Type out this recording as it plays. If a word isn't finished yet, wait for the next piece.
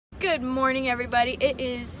Good morning, everybody. It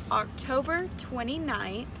is October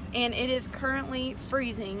 29th and it is currently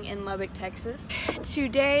freezing in Lubbock, Texas.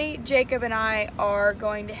 Today, Jacob and I are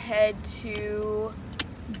going to head to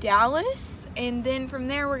Dallas, and then from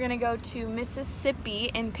there we're gonna go to Mississippi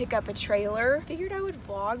and pick up a trailer. Figured I would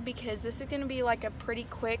vlog because this is gonna be like a pretty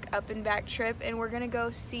quick up and back trip, and we're gonna go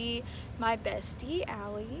see my bestie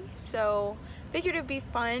Allie. So figured it'd be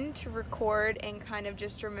fun to record and kind of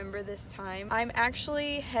just remember this time. I'm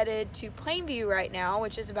actually headed to Plainview right now,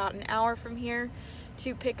 which is about an hour from here,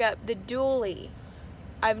 to pick up the dually.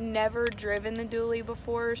 I've never driven the dually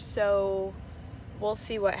before, so we'll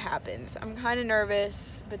see what happens. I'm kind of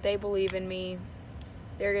nervous, but they believe in me.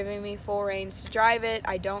 They're giving me full reins to drive it.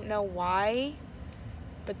 I don't know why,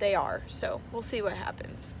 but they are. So we'll see what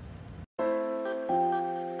happens.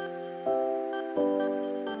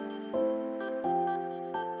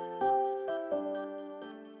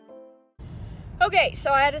 Okay,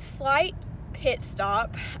 so I had a slight pit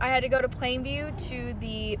stop. I had to go to Plainview, to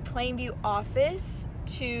the Plainview office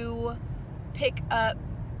to pick up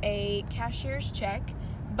a cashier's check,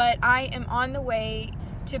 but I am on the way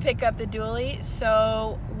to pick up the dually,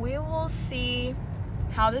 so we will see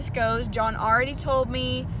how this goes. John already told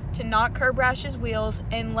me to not curb rash his wheels,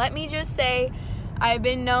 and let me just say, I've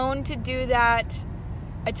been known to do that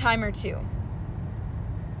a time or two.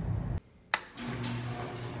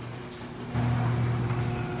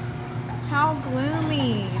 How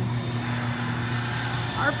gloomy.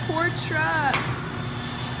 Our poor truck.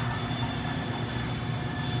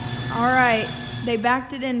 All right, they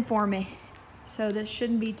backed it in for me, so this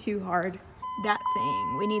shouldn't be too hard. That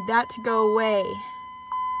thing, we need that to go away.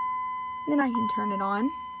 Then I can turn it on.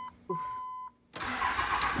 Oof.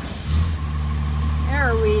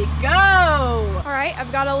 There we go. All right,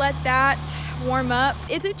 I've got to let that warm up.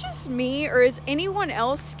 Is it just me, or is anyone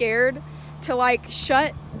else scared to like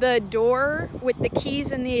shut the door with the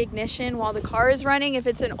keys in the ignition while the car is running if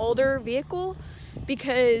it's an older vehicle?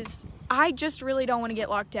 Because I just really don't want to get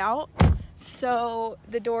locked out, so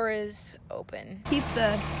the door is open. Keep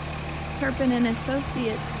the Turpin and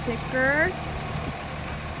Associates sticker.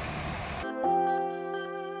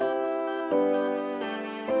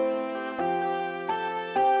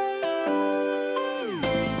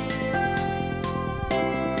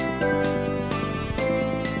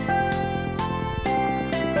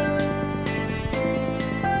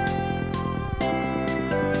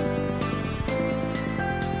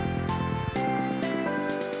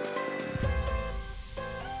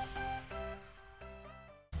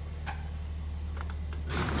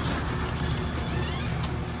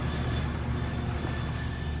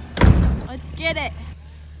 Let's get it.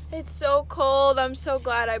 It's so cold. I'm so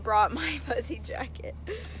glad I brought my fuzzy jacket.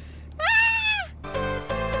 Ah!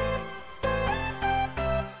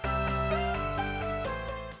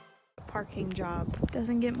 Parking job.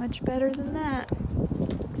 Doesn't get much better than that.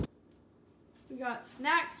 We got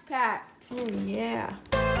snacks packed. Oh yeah.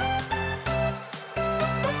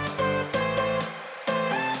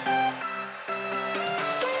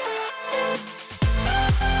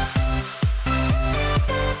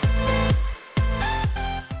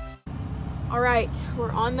 All right,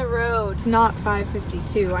 we're on the road. It's not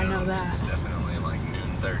 5:52, I know that. It's definitely like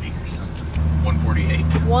noon 30 or something. 1:48.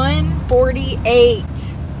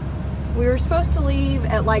 1:48. We were supposed to leave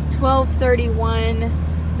at like 12:31.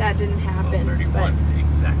 That didn't happen. 12:31,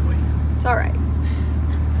 exactly. It's all right.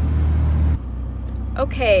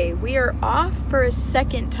 Okay, we are off for a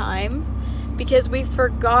second time because we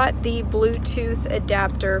forgot the Bluetooth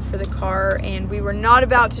adapter for the car, and we were not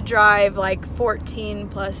about to drive like 14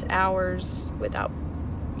 plus hours without,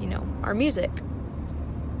 you know, our music.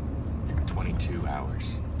 22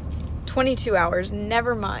 hours. 22 hours,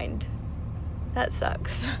 never mind. That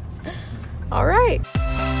sucks. All right.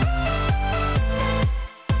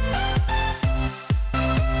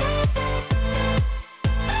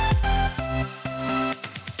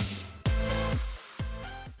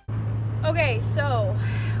 Okay, so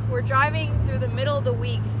we're driving through the middle of the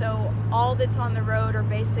week, so all that's on the road are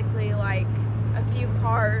basically like a few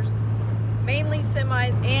cars, mainly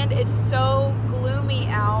semis, and it's so gloomy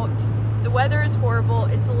out. The weather is horrible.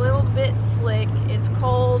 It's a little bit slick. It's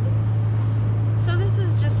cold. So this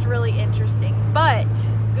is just really interesting. But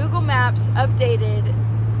Google Maps updated,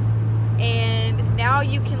 and now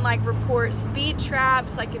you can like report speed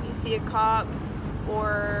traps, like if you see a cop,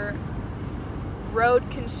 or road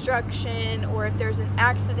construction, or if there's an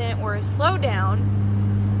accident or a slowdown.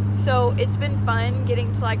 So it's been fun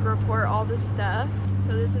getting to like report all this stuff. So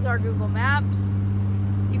this is our Google Maps.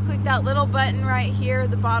 You click that little button right here,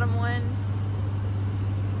 the bottom one,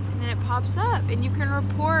 and then it pops up and you can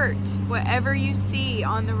report whatever you see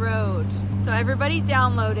on the road. So everybody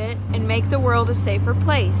download it and make the world a safer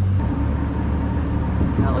place.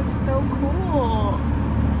 That looks so cool.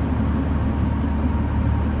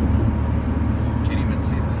 Can't even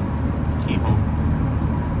see the keyhole.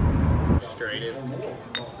 Straight in.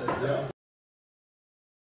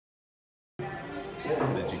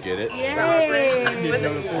 Did you get it? Yay!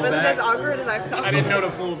 Wasn't as awkward as I felt. I didn't know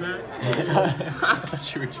to pull back. I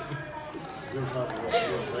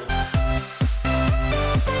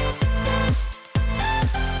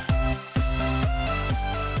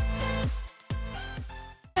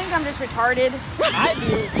think I'm just retarded. I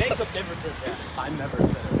do. Jacob never said that. I never said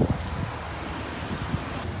it.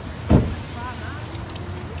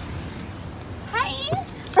 Hi!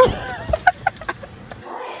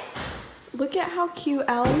 Look at how cute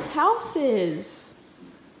Allie's house is.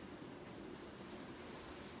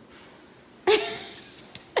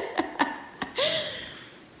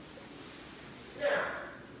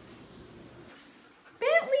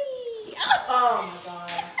 Oh my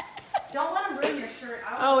god. Don't let him ruin your shirt.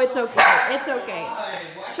 Oh, it's okay. It's okay.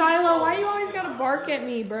 Shiloh, why you always gotta bark at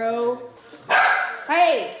me, bro?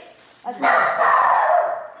 Hey! That's not.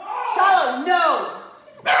 Shiloh, no!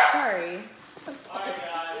 Sorry.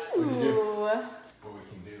 Ooh. What we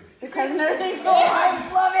can do. Because nursing school, I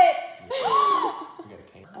love it!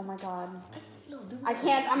 Oh my god. I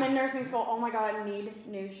can't, I'm in nursing school. Oh my god, I need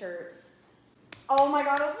new shirts. Oh my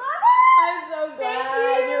god, I love it! I'm so glad.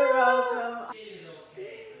 Thank you. You're welcome.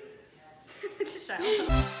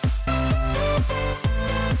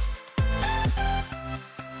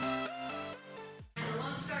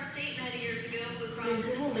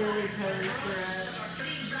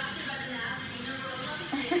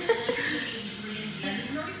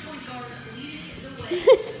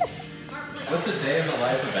 What's a day in the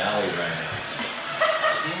life of Allie right now?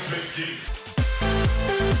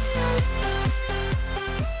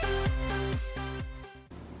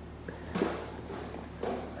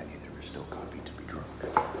 I knew there was still coffee to be drunk.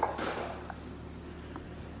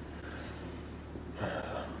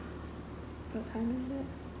 What time is it?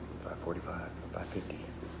 5:45, 5:50.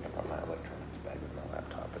 I brought my electronics bag with my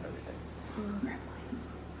laptop and everything.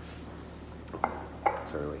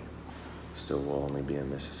 It's early. Still will only be in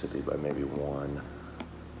Mississippi by maybe 1.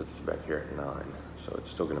 Puts us back here at 9, so it's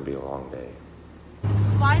still gonna be a long day.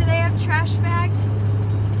 Why do they have trash bags?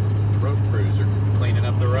 Road crews are cleaning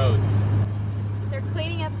up the roads. They're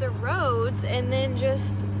cleaning up the roads and then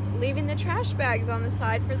just leaving the trash bags on the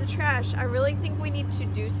side for the trash. I really think we need to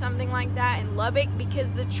do something like that in Lubbock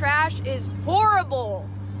because the trash is horrible.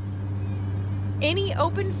 Any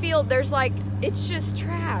open field, there's like, it's just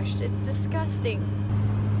trashed. It's disgusting.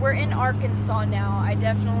 We're in Arkansas now. I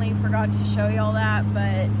definitely forgot to show y'all that,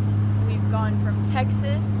 but we've gone from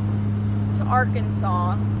Texas to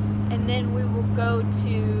Arkansas, and then we will go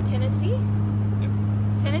to Tennessee,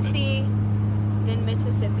 Tennessee, then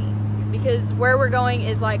Mississippi, because where we're going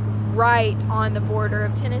is like right on the border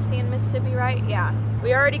of Tennessee and Mississippi, right? Yeah.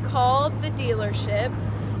 We already called the dealership,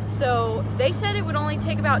 so they said it would only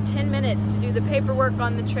take about 10 minutes to do the paperwork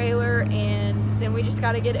on the trailer, and then we just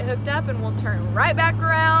got to get it hooked up and we'll turn right back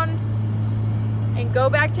around and go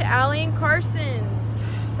back to Allie and Carson's.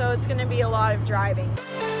 So it's going to be a lot of driving.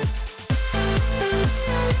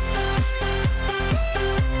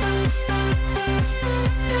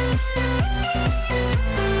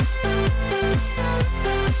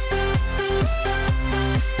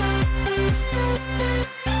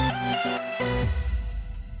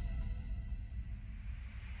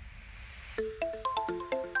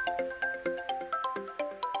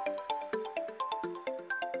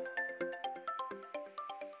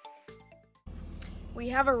 We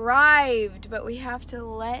have arrived, but we have to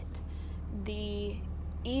let the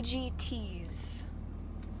EGTs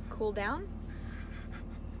cool down,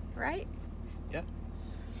 right? Yeah.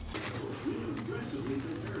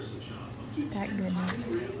 Thank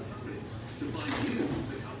goodness.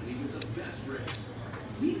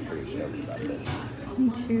 Pretty stoked about this. Me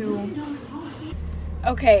too.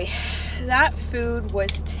 Okay, that food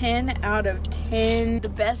was 10 out of 10. The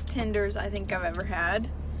best tenders I think I've ever had.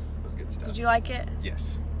 Good stuff. Did you like it?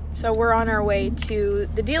 Yes. So we're on our way to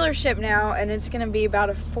the dealership now, and it's gonna be about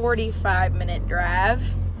a 45-minute drive.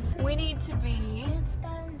 We need to be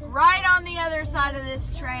right on the other side of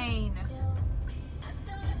this train.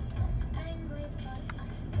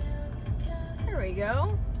 There we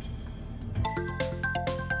go.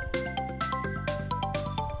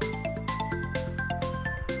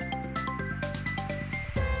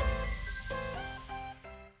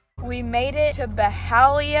 We made it to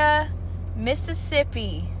Byhalia,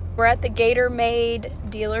 Mississippi. We're at the Gator Made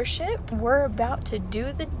dealership. We're about to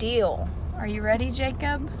do the deal. Are you ready,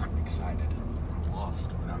 Jacob? I'm excited. I'm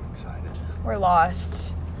lost, but I'm excited. We're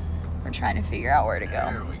lost. We're trying to figure out where to go.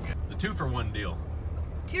 There we go. The 2-for-1 deal.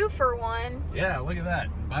 2 for 1. Yeah, look at that.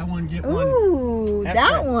 Buy one, get one. Ooh,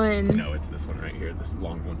 that one. No, it's this one right here, this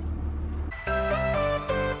long one.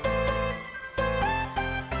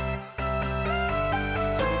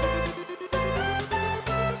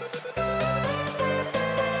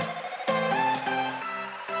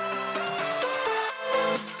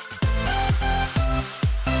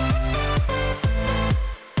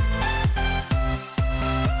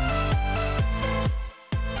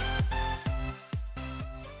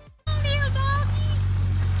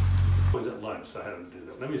 So I had to do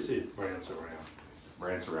that. Let me see if Brant's around.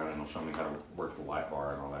 Brant's around and he'll show me how to work the light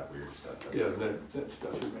bar and all that weird stuff. Yeah, that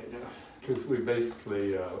stuff you may know. Because we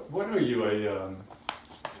basically, what are you,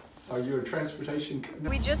 are you a transportation?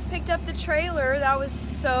 We just picked up the trailer. That was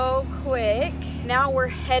so quick. Now we're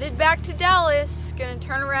headed back to Dallas. Gonna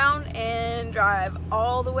turn around and drive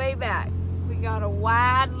all the way back. We got a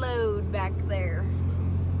wide load back there.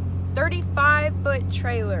 35-foot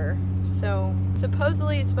trailer. So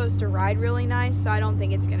supposedly it's supposed to ride really nice, so I don't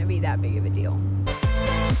think it's gonna be that big of a deal.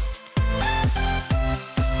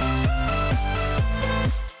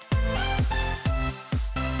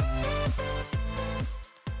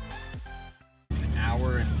 An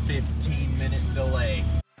hour and 15-minute delay.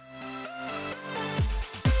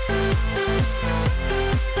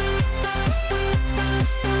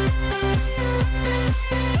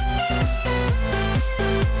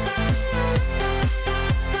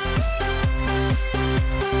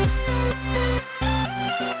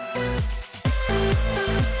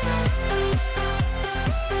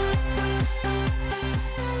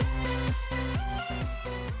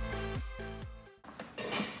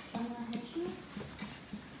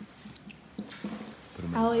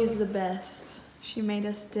 Allie's the best. She made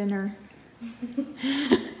us dinner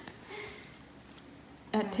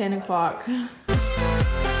at 10 o'clock.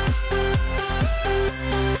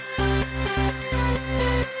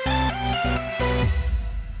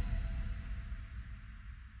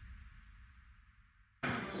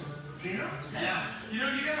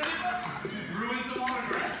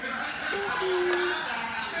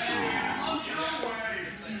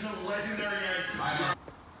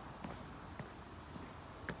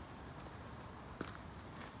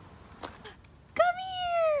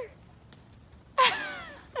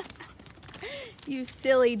 You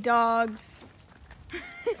silly dogs.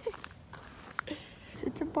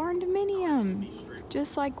 It's a barn dominium,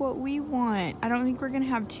 just like what we want. I don't think we're gonna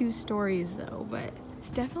have 2 stories though, but it's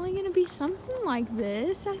definitely gonna be something like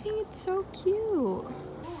this. I think it's so cute.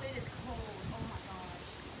 Oh, it is cold. Oh my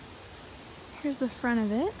gosh. Here's the front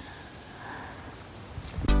of it.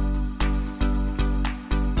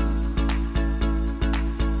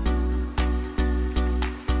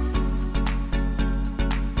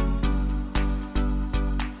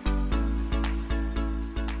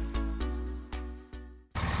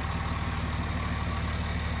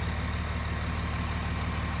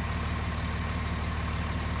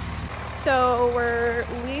 So we're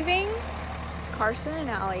leaving Carson and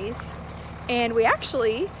Allie's, and we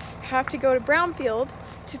actually have to go to Brownfield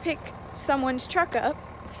to pick someone's truck up.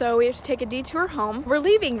 So we have to take a detour home. We're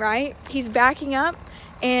leaving, right? He's backing up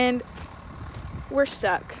and we're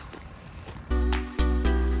stuck.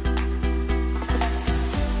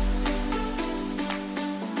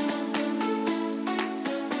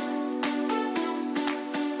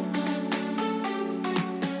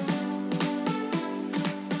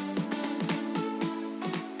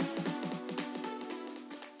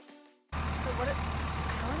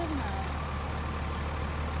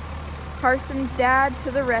 Carson's dad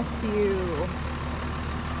to the rescue.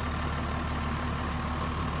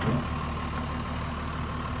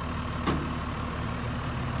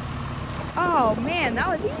 Oh man, that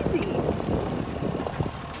was easy.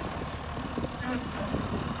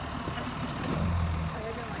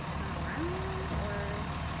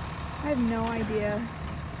 I have no idea.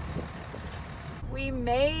 We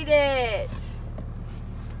made it.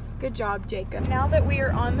 Good job, Jacob. Now that we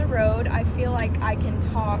are on the road, I feel like I can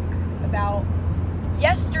talk about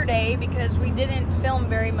yesterday because we didn't film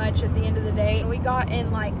very much at the end of the day. We got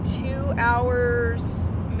in like 2 hours,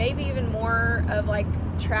 maybe even more of like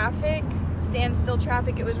traffic, standstill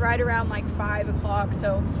traffic. It was right around like 5 o'clock,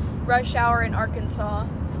 so rush hour in Arkansas.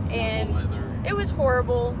 And it was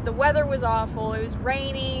horrible. The weather was awful. It was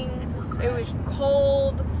raining. It was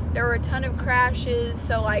cold. There were a ton of crashes,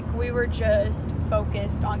 so like we were just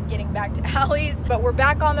focused on getting back to Allie's. But we're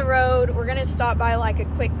back on the road. We're gonna stop by like a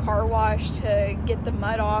quick car wash to get the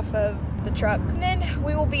mud off of the truck. And then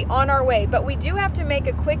we will be on our way. But we do have to make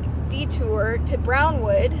a quick detour to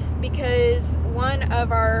Brownwood because one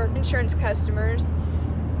of our insurance customers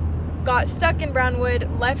got stuck in Brownwood,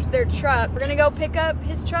 left their truck. We're gonna go pick up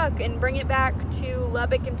his truck and bring it back to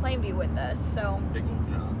Lubbock and Plainview with us. So Big old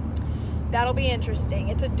job. that'll be interesting.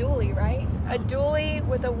 It's a dually, right? A dually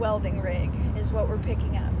with a welding rig is what we're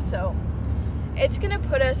picking up. So it's gonna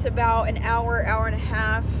put us about an hour, hour and a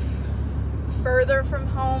half further from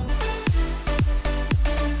home.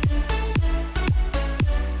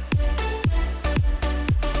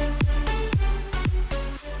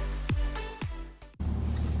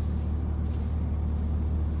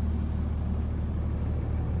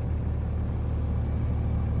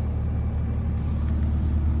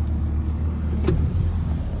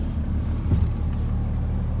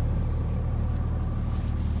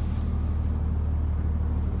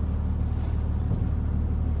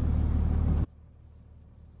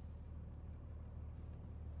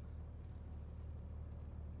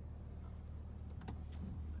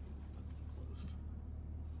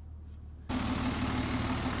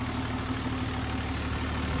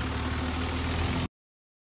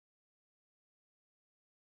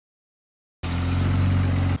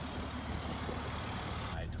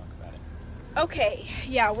 Okay,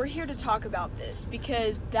 yeah, we're here to talk about this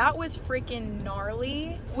because that was freaking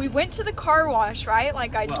gnarly. We went to the car wash, right?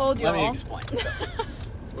 Like I told you all. Let me explain.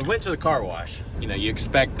 We went to the car wash. You know, you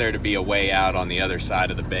expect there to be a way out on the other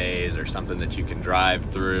side of the bays or something that you can drive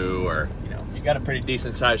through, or, you know, if you got a pretty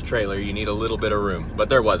decent sized trailer, you need a little bit of room, but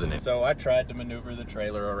there wasn't it. So I tried to maneuver the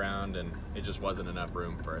trailer around and it just wasn't enough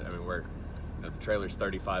room for it. I mean, the trailer's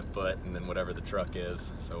 35 foot and then whatever the truck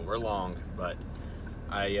is, so we're long, but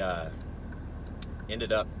I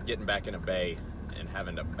ended up getting back in a bay and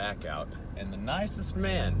having to back out, and the nicest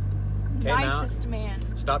man came out,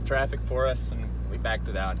 stopped traffic for us, and we backed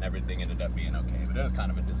it out and everything ended up being okay. But it was kind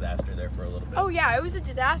of a disaster there for a little bit. Oh yeah, it was a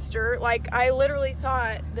disaster. Like I literally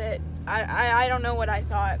thought that I don't know what I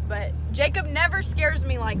thought, but Jacob never scares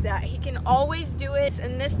me like that. He can always do it,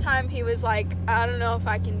 and this time he was like, I don't know if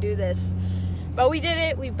I can do this. But we did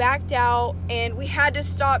it. We backed out and we had to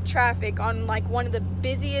stop traffic on like one of the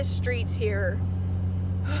busiest streets here.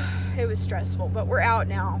 It was stressful, but we're out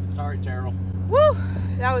now. Sorry, Terrell. Woo!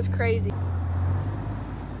 That was crazy.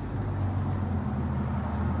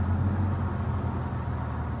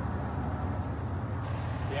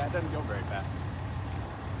 Yeah, it doesn't go very fast.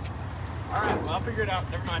 All right, well, I'll figure it out.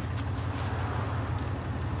 Never mind.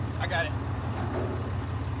 I got it.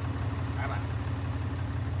 Bye-bye.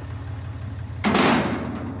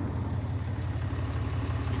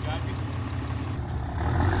 You got me?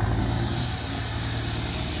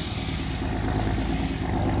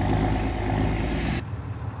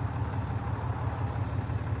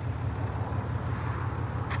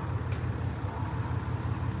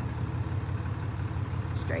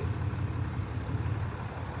 Straight.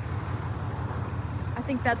 I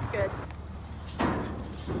think that's good.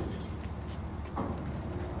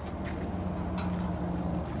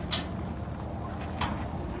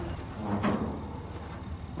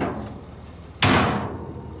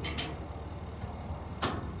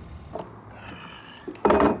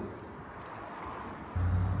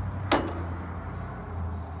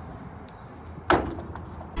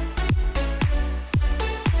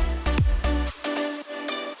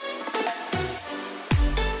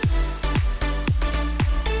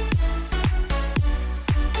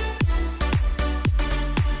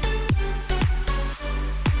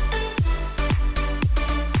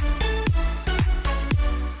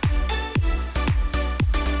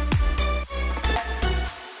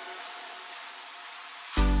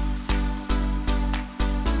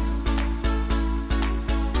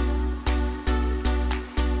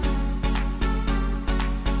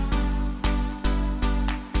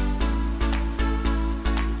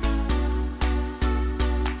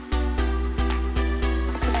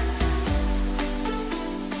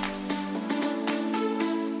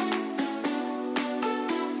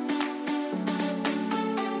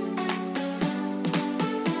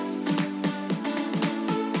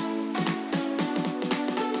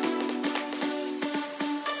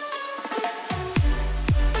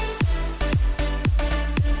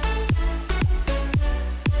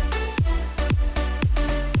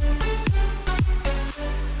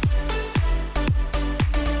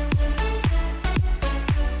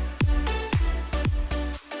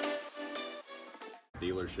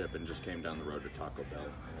 Dealership and just came down the road to Taco Bell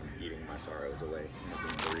and eating my sorrows away in a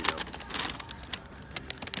burrito.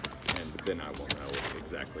 and then I will know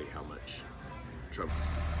exactly how much trouble.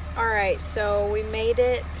 All right, so we made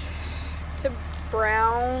it to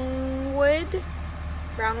Brownwood,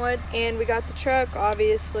 and we got the truck,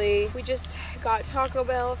 obviously. We just got Taco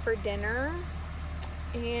Bell for dinner,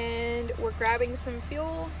 and we're grabbing some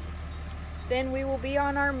fuel. Then we will be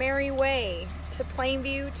on our merry way to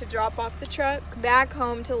Plainview to drop off the truck, back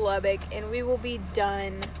home to Lubbock, and we will be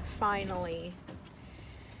done, finally.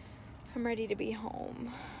 I'm ready to be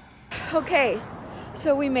home. Okay,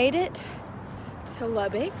 so we made it to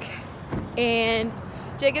Lubbock, and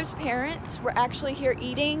Jacob's parents were actually here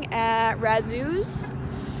eating at Razoo's.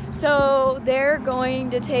 So they're going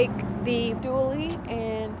to take the dually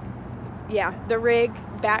and the rig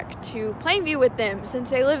back to Plainview with them since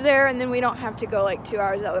they live there, and then we don't have to go like 2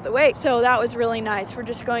 hours out of the way. So that was really nice. We're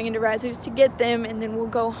just going into Razoo's to get them, and then we'll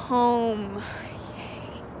go home.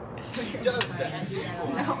 She does that.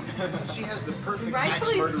 No. She has the perfect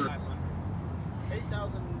Rightfully max murder.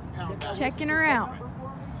 8,000 pound. Checking her out.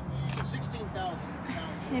 16,000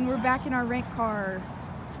 pounds. And we're back in our rent car.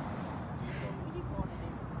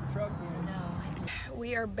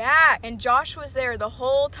 We are back, and Josh was there the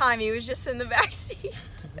whole time. He was just in the back seat.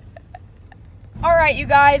 All right, you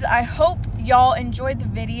guys, I hope y'all enjoyed the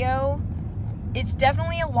video. It's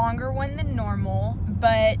definitely a longer one than normal,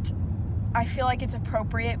 but I feel like it's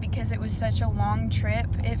appropriate because it was such a long trip.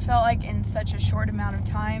 It felt like in such a short amount of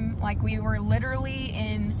time. Like we were literally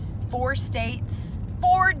in 4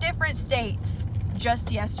 different states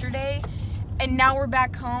just yesterday, and now we're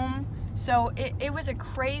back home. So it was a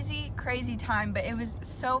crazy, crazy time, but it was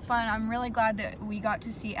so fun. I'm really glad that we got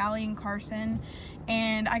to see Allie and Carson,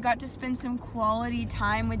 and I got to spend some quality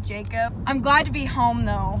time with Jacob. I'm glad to be home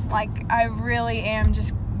though. Like, I really am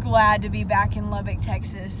just glad to be back in Lubbock,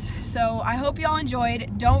 Texas. So I hope y'all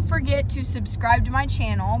enjoyed. Don't forget to subscribe to my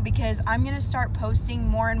channel because I'm gonna start posting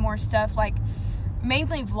more and more stuff, like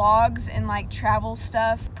mainly vlogs and like travel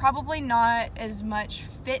stuff. Probably not as much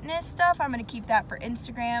fitness stuff. I'm gonna keep that for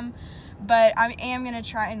Instagram, but I am gonna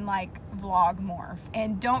try and like vlog more.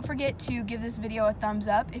 And don't forget to give this video a thumbs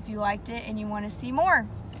up if you liked it and you want to see more.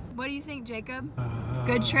 What do you think, Jacob?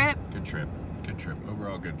 Good trip? Good trip. Good trip.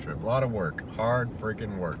 Overall good trip. A lot of work. Hard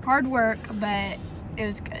freaking work. Hard work, but it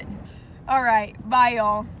was good. All right, bye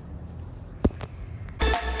y'all.